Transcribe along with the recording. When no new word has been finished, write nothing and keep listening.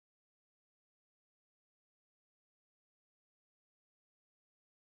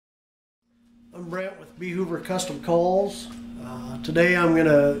Brent with Hoover Custom Calls. Today I'm going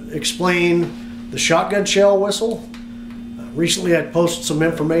to explain the shotgun shell whistle. Recently I posted some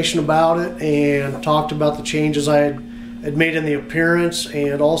information about it and talked about the changes I had made in the appearance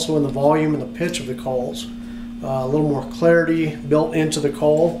and also in the volume and the pitch of the calls. A little more clarity built into the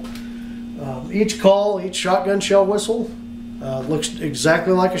call. Each shotgun shell whistle looks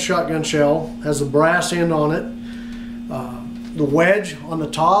exactly like a shotgun shell, has a brass end on it. The wedge on the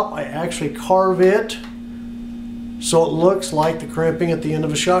top, I actually carve it so it looks like the crimping at the end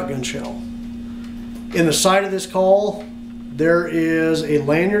of a shotgun shell. In the side of this call, there is a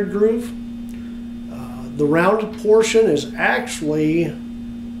lanyard groove. The rounded portion is actually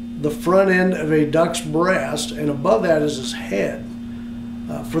the front end of a duck's breast, and above that is his head.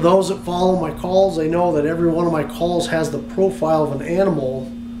 For those that follow my calls, they know that every one of my calls has the profile of an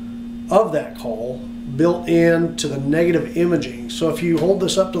animal of that call built into the negative imaging. So if you hold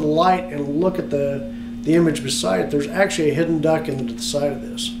this up to the light and look at the image beside it, there's actually a hidden duck into the side of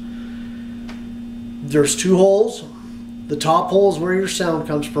this. There's two holes. The top hole is where your sound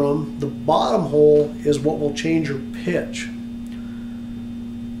comes from. The bottom hole is what will change your pitch.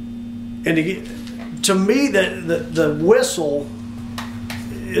 And to me, the whistle,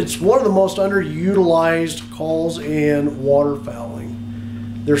 it's one of the most underutilized calls in waterfowling.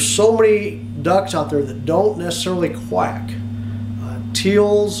 There's so many ducks out there that don't necessarily quack.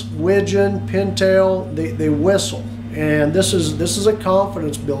 Teals, widgeon, pintail, they whistle, and this is a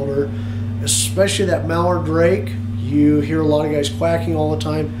confidence builder, especially that mallard drake. You hear a lot of guys quacking all the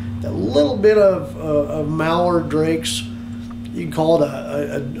time. That little bit of mallard drakes, you can call it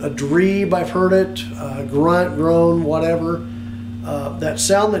a drebe, I've heard it, grunt, groan, whatever. That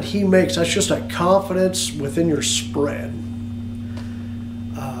sound that he makes, that's just a confidence within your spread.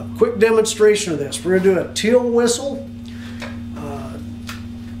 Quick demonstration of this. We're going to do a teal whistle.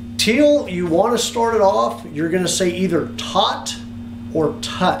 Teal, you want to start it off, you're going to say either tot or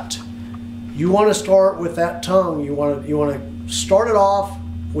tut. You want to start with that tongue. You want to start it off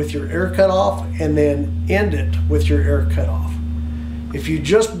with your air cut off and then end it with your air cut off. If you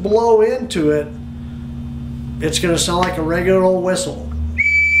just blow into it, it's going to sound like a regular old whistle.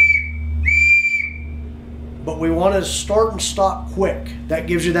 But we want to start and stop quick. That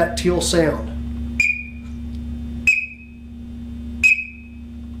gives you that teal sound.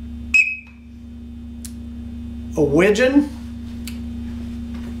 A widgeon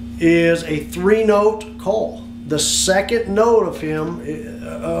is a 3-note call. The second note of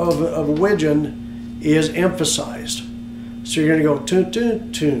a widgeon is emphasized. So you're going to go toon,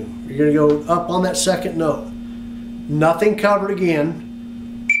 toon, toon. You're going to go up on that second note. Nothing covered again.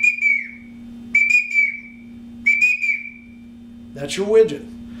 That's your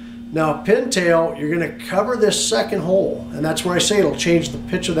widgeon. Now, pintail, you're going to cover this second hole, and that's where I say it'll change the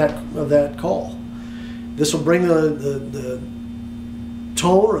pitch of that call. This will bring the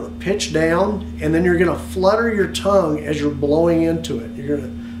tone or the pitch down, and then you're going to flutter your tongue as you're blowing into it. You're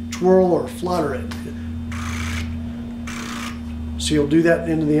going to twirl or flutter it. So you'll do that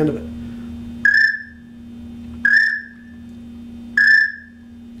into the end of it.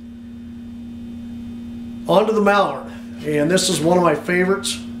 On to the mallard, and this is one of my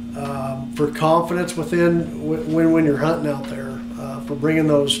favorites for confidence when you're hunting out there, for bringing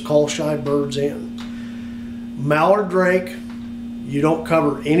those call shy birds in. Mallard drake, you don't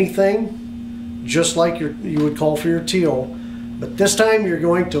cover anything, just like you would call for your teal, but this time you're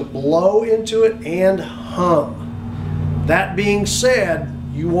going to blow into it and hum. That being said,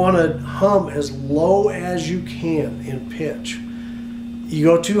 you want to hum as low as you can in pitch. You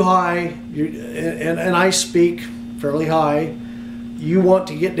go too high, and I speak fairly high, you want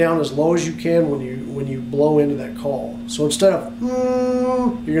to get down as low as you can when you blow into that call. So instead of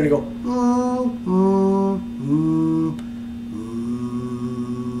you're going to go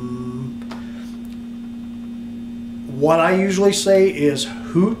What I usually say is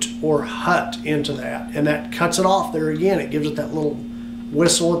hoot or hut into that, and that cuts it off there again. It gives it that little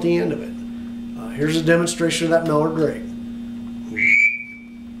whistle at the end of it. Here's a demonstration of that mallard drake.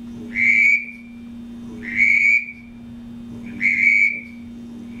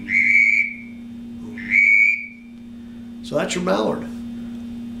 So that's your mallard.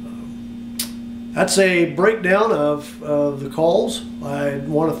 That's a breakdown of the calls. I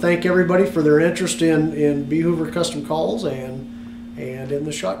want to thank everybody for their interest in Hoover Custom Calls and in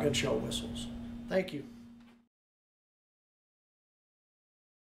the shotgun shell whistles. Thank you.